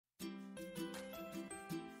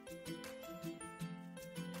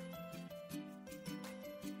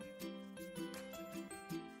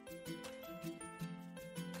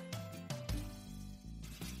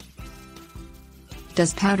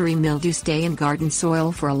Does powdery mildew stay in garden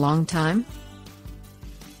soil for a long time?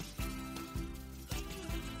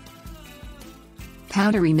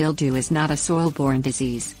 Powdery mildew is not a soil-borne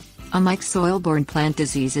disease. Unlike soil-borne plant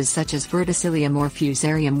diseases such as verticillium or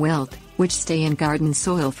fusarium wilt, which stay in garden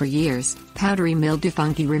soil for years, powdery mildew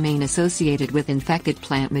fungi remain associated with infected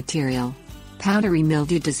plant material. Powdery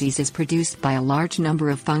mildew disease is produced by a large number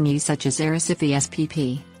of fungi such as Erysiphia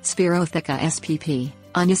spp, Spherotheca spp,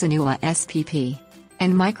 Unicinua spp,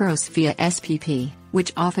 and Microsphaea spp,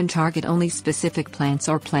 which often target only specific plants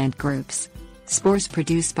or plant groups. Spores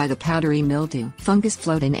produced by the powdery mildew fungus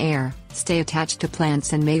float in air, stay attached to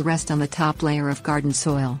plants and may rest on the top layer of garden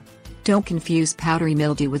soil. Don't confuse powdery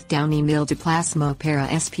mildew with downy mildew Plasmopara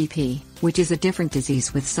spp, which is a different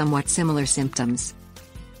disease with somewhat similar symptoms.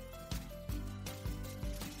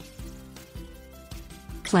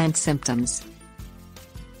 Plant symptoms.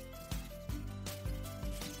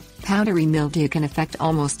 Powdery mildew can affect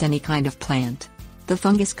almost any kind of plant. The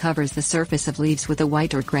fungus covers the surface of leaves with a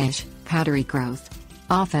white or grayish, powdery growth.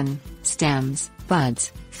 Often, stems,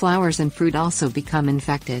 buds, flowers and fruit also become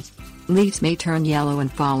infected. Leaves may turn yellow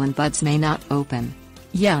and fall and buds may not open.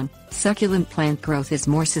 Young, succulent plant growth is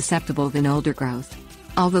more susceptible than older growth.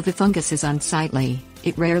 Although the fungus is unsightly,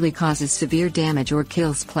 it rarely causes severe damage or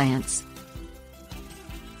kills plants.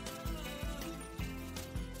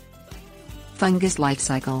 Fungus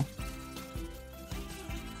Lifecycle.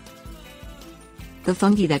 The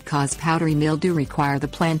fungi that cause powdery mildew require the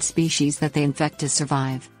plant species that they infect to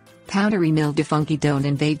survive. Powdery mildew fungi don't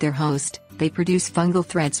invade their host, they produce fungal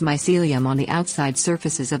threads mycelium on the outside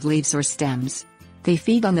surfaces of leaves or stems. They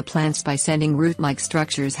feed on the plants by sending root-like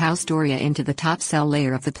structures haustoria into the top cell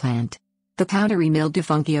layer of the plant. The powdery mildew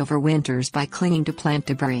fungi overwinters by clinging to plant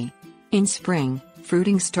debris. In spring,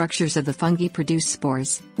 fruiting structures of the fungi produce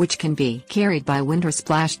spores, which can be carried by wind or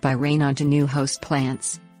splashed by rain onto new host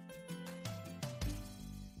plants.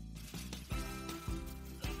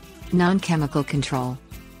 Non-chemical control.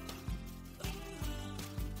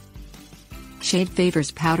 Shade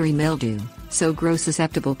favors powdery mildew, so grow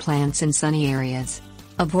susceptible plants in sunny areas.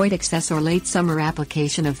 Avoid excess or late summer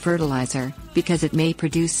application of fertilizer, because it may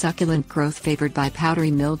produce succulent growth favored by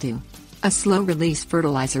powdery mildew. A slow-release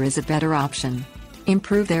fertilizer is a better option.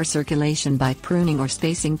 Improve air circulation by pruning or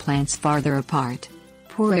spacing plants farther apart.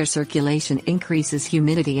 Poor air circulation increases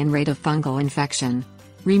humidity and rate of fungal infection.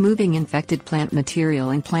 Removing infected plant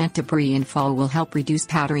material and plant debris in fall will help reduce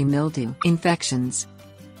powdery mildew infections.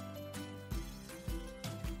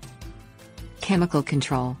 Chemical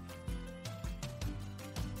control.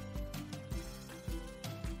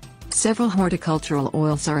 Several horticultural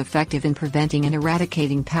oils are effective in preventing and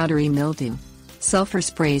eradicating powdery mildew. Sulfur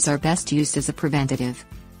sprays are best used as a preventative.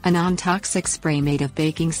 A non-toxic spray made of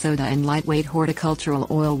baking soda and lightweight horticultural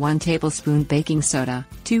oil, 1 tablespoon baking soda,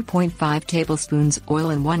 2.5 tablespoons oil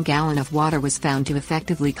and 1 gallon of water was found to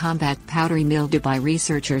effectively combat powdery mildew by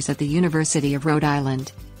researchers at the University of Rhode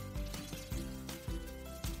Island.